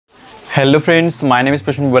Hello friends, my name is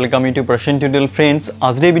Prashant. Welcome you to Prashant Tutorial friends.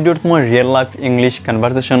 Azri video মই real life English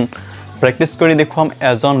conversation practice কৰি দেখুৱাম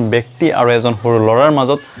এজন ব্যক্তি আৰু এজন সৰু লৰাৰ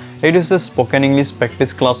মাজত এইটো হৈছে স্পোকেন ইংলিশ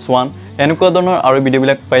practice class 1 এনেকুৱা ধৰণৰ আৰু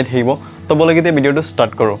ভিডিওবিলাক পাই থাকিব তো বলগিতে ভিডিওটো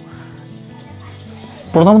স্টাৰ্ট কৰো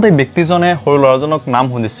প্ৰথমতে ব্যক্তিজনে সৰু লৰাজনক নাম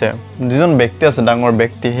সুধিছে দুজন ব্যক্তি আছে ডাঙৰ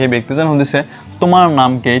ব্যক্তি সেই ব্যক্তিজন সুধিছে তোমাৰ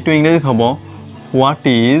নাম কি এইটো ইংলিশত হ'ব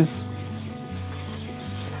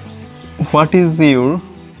what is your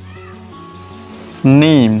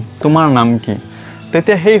name তোমার নাম কি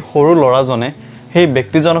তেতিয়া সেই সৰু লৰাজনে সেই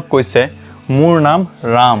ব্যক্তিজনক কৈছে মোৰ নাম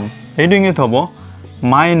ৰাম এইটো ইংলিশত হ'ব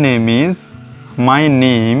my name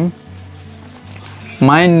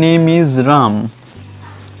is ram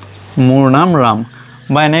মোৰ নাম ৰাম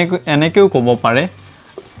বা এনেকেও ক'ব পাৰে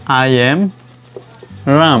I am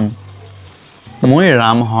ram মই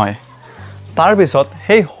ৰাম হয় তাৰ পিছত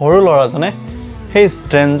সেই সৰু লৰাজনে সেই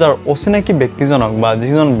স্ট্ৰেঞ্জাৰ অচিনাকি ব্যক্তিজনক বা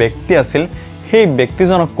যিজন ব্যক্তি আছিল সেই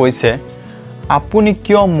ব্যক্তিজনক কৈছে আপুনি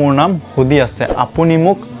কিয় মোৰ নাম সুধি আছে আপুনি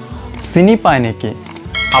মোক চিনি পায় নেকি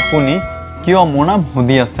আপুনি কিয় মোৰ নাম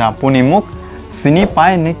সুধি আছে আপুনি মোক চিনি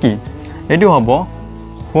পায় নেকি এটো হ'ব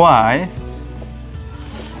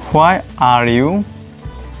why are you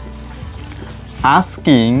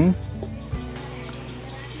asking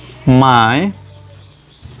my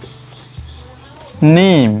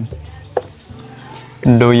name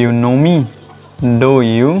do you know me do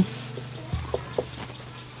you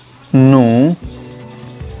know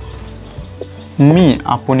me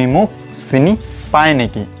আপুনি মোক চিনি পায়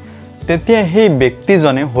নেকি তেতিয়া সেই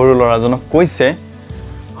ব্যক্তিজনে সৰু লৰাজনক কৈছে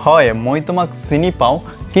হয় মই তোমাক চিনি পাও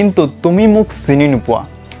কিন্তু তুমি মোক চিনি নোপোৱা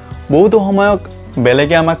বহুত সময়ক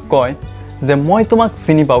বেলেগে আমাক কয় যে মই তোমাক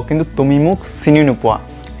চিনি পাও কিন্তু তুমি মোক চিনি নোপোৱা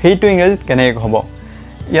হেইটো ইংৰাজীত কেনেকৈ হ'ব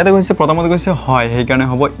ইয়াতে কৈছে প্ৰথমতে কৈছে হয় সেই কাৰণে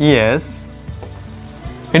হ'ব yes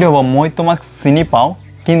এটো হ'ব মই তোমাক চিনি পাও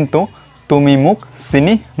কিন্তু তুমি মোক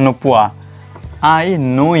চিনি নোপোৱা I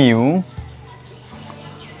know you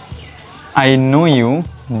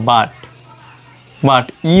but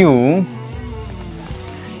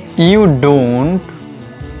you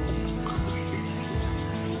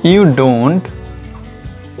don't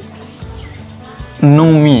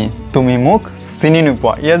know me তুমি মোক চিনি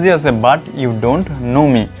নোপোৱা ইয়া যি আছে but you don't know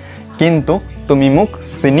me কিন্তু তুমি মোক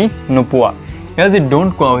চিনি নোপোৱা ইয়া যি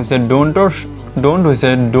don't কোৱা হৈছে don't হৈছে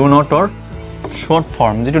do not or short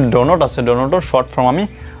form যেটো do not আছে do not or short form আমি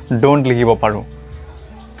don't লিখিব পাৰো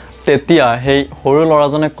তেতিয়া হেই সৰু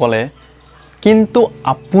লৰাজনে ক'লে কিন্তু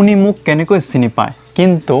আপুনি মোক কেনেকৈ চিনি পায়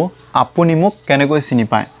কিন্তু আপুনি মোক কেনেকৈ চিনি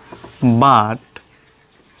পায় but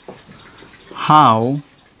how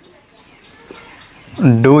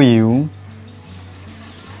do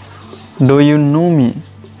you know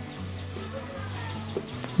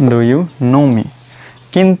me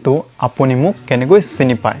কিন্তু আপুনি মোক কেনেকৈ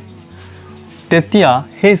চিনি পায় তেতিয়া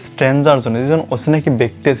সেই স্ট্ৰেঞ্জাৰজনে যিজন অচিনাকি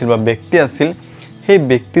ব্যক্তি আছিল সেই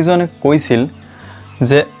ব্যক্তিজনে কৈছিল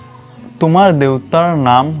যে তোমাৰ দেউতাৰ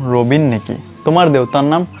নাম ৰবিন নেকি তোমাৰ দেউতাৰ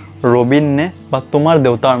নাম ৰবিন নে বা তোমাৰ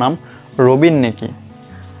দেউতাৰ নাম ৰবিন নেকি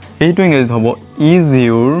এইটো ইংৰাজীত হ'ব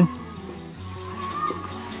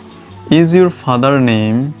is your father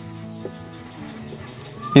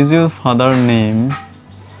name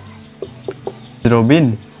Robin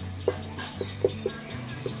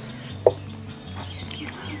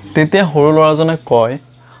তেতিয়া সৰু লৰাজনে কয়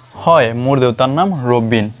হয় মোৰ দেউতাৰ নাম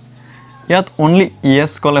ৰবিন ইয়াত only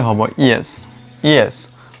yes কলে হ'ব yes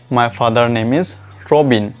my father name is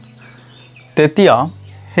Robin তেতিয়া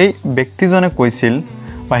সেই ব্যক্তিজনে কৈছিল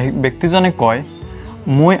বা ব্যক্তিজনে কয়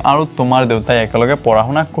মই আৰু তোমাৰ দেউতা একেলগে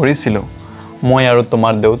পঢ়াশুনা কৰিছিলো মই আৰু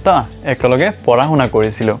তোমাৰ দেউতা একেলগে পঢ়াশুনা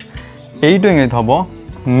কৰিছিলো এইটো ইংৰাজীত হ'ব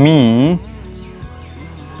me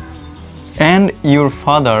and your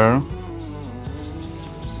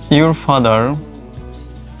father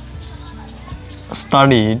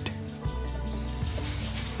studied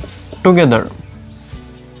together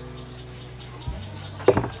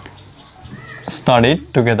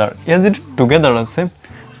ইয়াত যেটো together আছে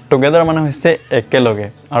together মানে হৈছে একেলগে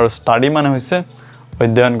আৰু study মানে হৈছে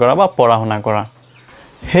অধ্যয়ন কৰা বা পঢ়াশুনা কৰা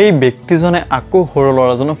সেই ব্যক্তিজনে আকৌ সৰু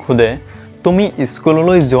লৰাজনক খুদে তুমি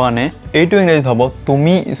স্কুললৈ যোৱা নে এইটো ইংৰাজীত হ'ব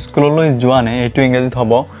তুমি স্কুললৈ যোৱা নে এইটো ইংৰাজীত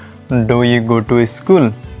হ'ব do you go to school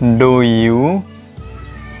do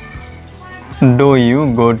you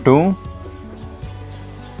go to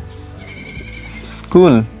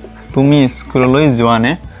school তুমি স্কুললৈ যোৱা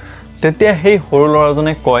নে তেতিয়া সেই সৰু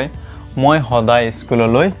লৰাজনে কয় মই সদায়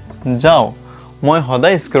স্কুললৈ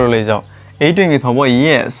যাও এইটো ইংৰাজীত হ'ব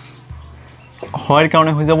yes হয়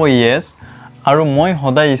কাৰণে হৈ যাব yes আৰু মই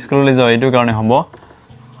সদায় স্কুললৈ যাও এইটো কাৰণে হ'ব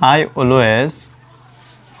I always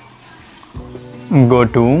go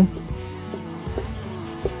to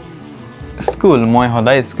school মই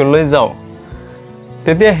সদায় স্কুললৈ যাওঁ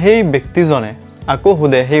তেতিয়া সেই ব্যক্তিজনে আকৌ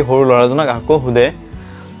সুধে সেই সৰু ল'ৰাজনক আকৌ সুধে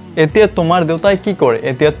এতিয়া তোমাৰ দেউতাই কি কৰে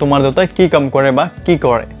এতিয়া তোমাৰ দেউতাই কি কাম কৰে বা কি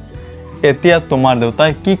কৰে এতিয়া তোমাৰ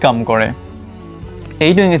দেউতাই কি কাম কৰে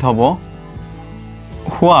এইটো ইংলিছ হ'ব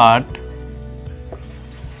what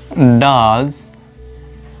does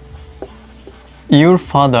your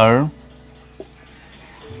father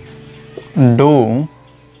do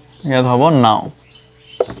ইয়াত হ'ব now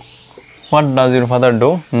what does your father do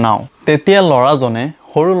now তেতিয়া ল'ৰাজনে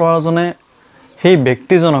সৰু ল'ৰাজনে সেই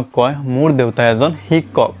ব্যক্তিজনক কয় মোৰ দেউতা এজন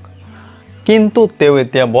শিক্ষক কিন্তু তেওঁ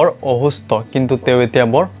এতিয়া বৰ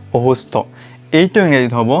অসুস্থ এইটো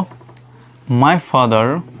ইংৰাজীত হ'ব my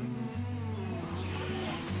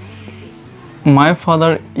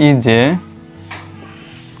father is a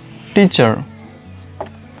teacher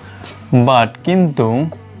but কিন্তু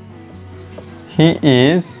he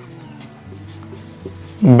is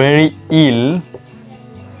very ill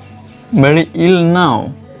now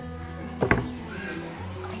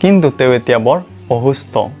কিন্তু তেওঁ এতিয়া বৰ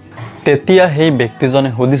অসুস্থ তেতিয়া সেই ব্যক্তিজনে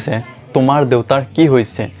সুধিছে তোমাৰ দেউতাৰ কি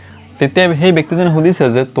হৈছে তেতিয়া সেই ব্যক্তিজনে সুধিছে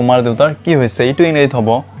যে তোমাৰ দেউতাৰ কি হৈছে এইটো ইংৰাজীত হ'ব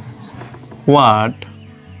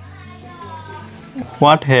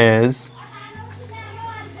what has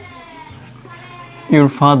your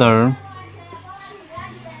father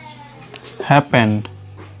happened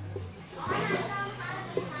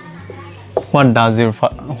what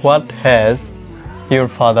has your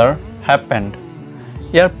father happened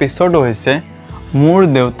ইয়াৰ পিছৰটো হৈছে মোৰ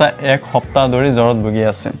দেউতা এক সপ্তাহ ধৰি জ্বৰত ভুগি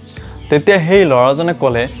আছে তেতিয়া সেই ল'ৰাজনে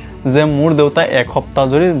ক'লে যে মোৰ দেউতা এক সপ্তাহ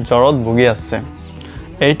ধৰি জ্বৰত ভুগি আছে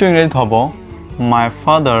এইটো ইংৰাজীত হ'ব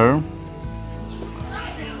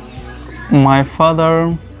my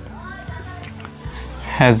father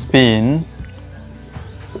has been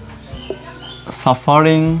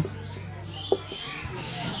suffering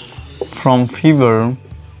from fever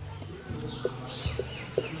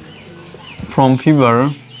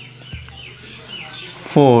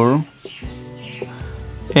for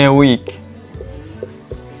a week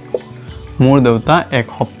মোৰ দেউতা এক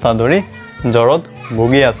সপ্তাহ ধৰি জ্বৰত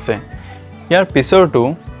ভুগি আছে ইয়াৰ পিছৰটো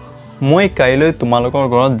মই কাইলৈ তোমালোকৰ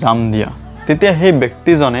ঘৰত যাম দিয়া তেতিয়া সেই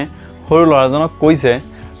ব্যক্তিজনে সৰু ল'ৰাজনক কৈছে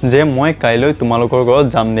যে মই কাইলৈ তোমালোকৰ ঘৰত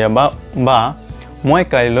যাম দিয়া বা মই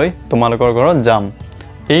কাইলৈ তোমালোকৰ ঘৰত যাম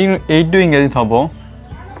এইটো ইংৰাজীত হ'ব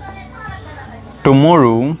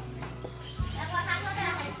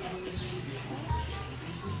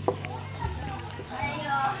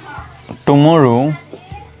tomorrow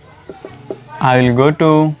I will go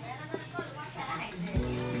to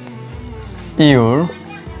your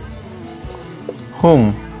home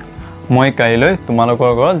মই কাইলৈ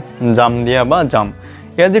তোমালোকৰ ঘৰত যাম দিয়া বা যাম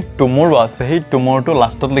এয়া যে tomorrow আছে সেই tomorrowটো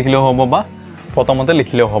লাষ্টত লিখিলেও হ'ব বা প্ৰথমতে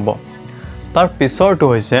লিখিলেও হ'ব তাৰ পিছৰটো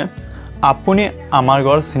হৈছে আপুনি আমাৰ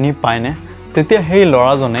ঘৰ চিনি পায়নে তেতিয়া সেই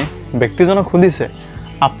ল'ৰাজনে ব্যক্তিজনক সুধিছে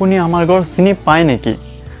আপুনি আমাৰ ঘৰ চিনি পায় নেকি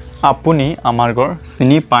আপুনি আমাৰ ঘৰ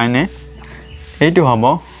চিনি পায়নে এইটো হ'ব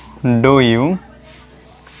do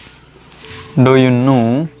you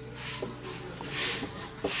know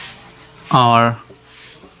our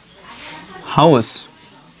house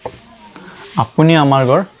আপুনি আমাৰ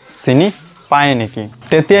ঘৰ চিনি পায় নেকি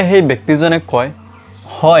তেতিয়া সেই ব্যক্তিজনে কয়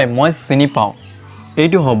হয় মই চিনি পাওঁ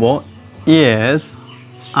এইটো হ'ব yes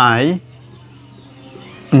I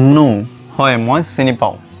know হয় মই চিনি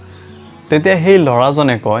পাওঁ তেতিয়া সেই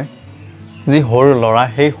ল'ৰাজনে কয় যি সৰু ল'ৰা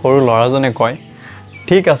সেই সৰু ল'ৰাজনে কয়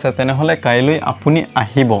ঠিক আছে তেনেহলে কাইলৈ আপুনি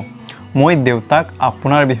আহিব মই দেউতাক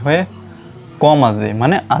আপোনাৰ বিষয়ে কম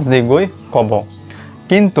আজি গৈ ক'ব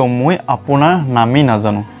কিন্তু মই আপোনাৰ নামই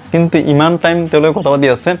নাজানো কিন্তু ইমান টাইম তেলৈ কথা পাতি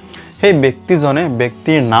আছে সেই ব্যক্তিজনে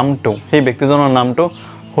সেই ব্যক্তিজনৰ নামটো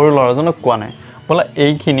সৰু ল'ৰাজনক কোৱা নাই বলা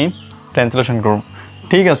এইখিনি ট্ৰান্সলেচন কৰো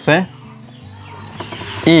ঠিক আছে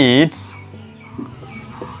ইটস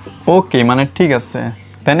ওকে মানে ঠিক আছে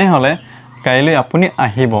তেনেহলে কাইলৈ আপুনি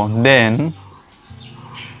আহিব then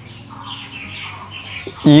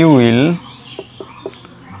you will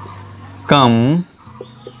come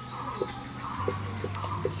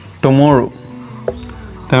tomorrow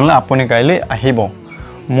তেনেহলে আপুনি কাইলৈ আহিব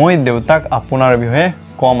মই দেউতাক আপোনাৰ বিষয়ে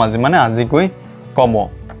কম আজি গৈ ক'ব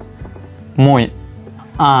মই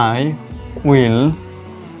I will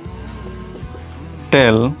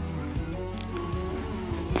tell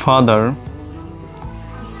father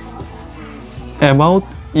about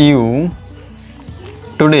you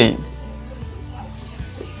today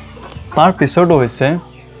তাৰ পিছৰটো হৈছে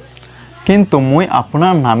কিন্তু মই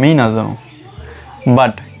আপোনাৰ নামই নাজানো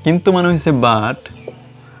but কিন্তু মানে হৈছে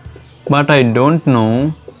but I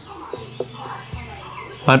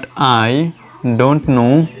don't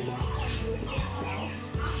know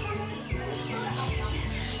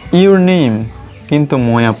your name কিন্তু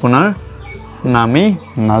মই আপোনাৰ নামে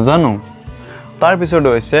নাজানো তাৰ পিছত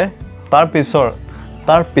হৈছে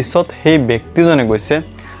তাৰ পিছত সেই ব্যক্তিজনে কৈছে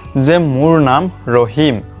যে মোৰ নাম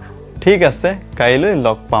ৰহিম ঠিক আছে কাইলৈ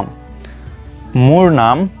লগ পাম মোৰ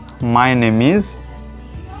নাম my name is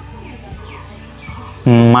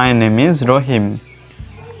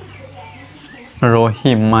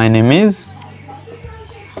Rohim my name is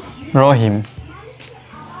Rohim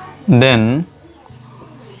then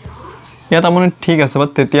ইয়াত আপুনি ঠিক আছে বা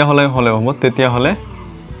তেতিয়া হলে হ'ব তেতিয়া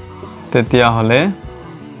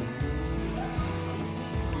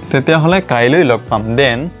হলে কাইলৈ লগ পাম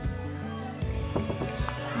then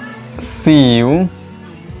see you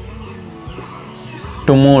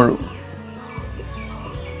tomorrow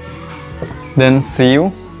then see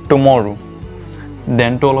you tomorrow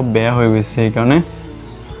then to অলপ বেয়া হৈ গৈছে এইকাৰণে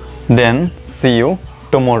then see you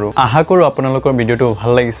tomorrow আশা কৰো আপোনালোকৰ ভিডিওটো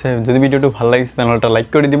ভাল লাগিছে যদি ভিডিওটো ভাল লাগিছে তেনহলে এটা লাইক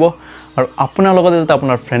কৰি দিব আৰু আপোনাৰ লগতে যাতে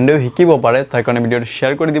আপোনাৰ ফ্ৰেণ্ডেও শিকিব পাৰে তাৰ কাৰণে ভিডিওটো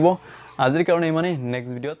শেয়াৰ কৰি দিব আজিৰ কাৰণে ইমানেই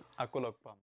নেক্সট ভিডিওত আকৌ লগ পাম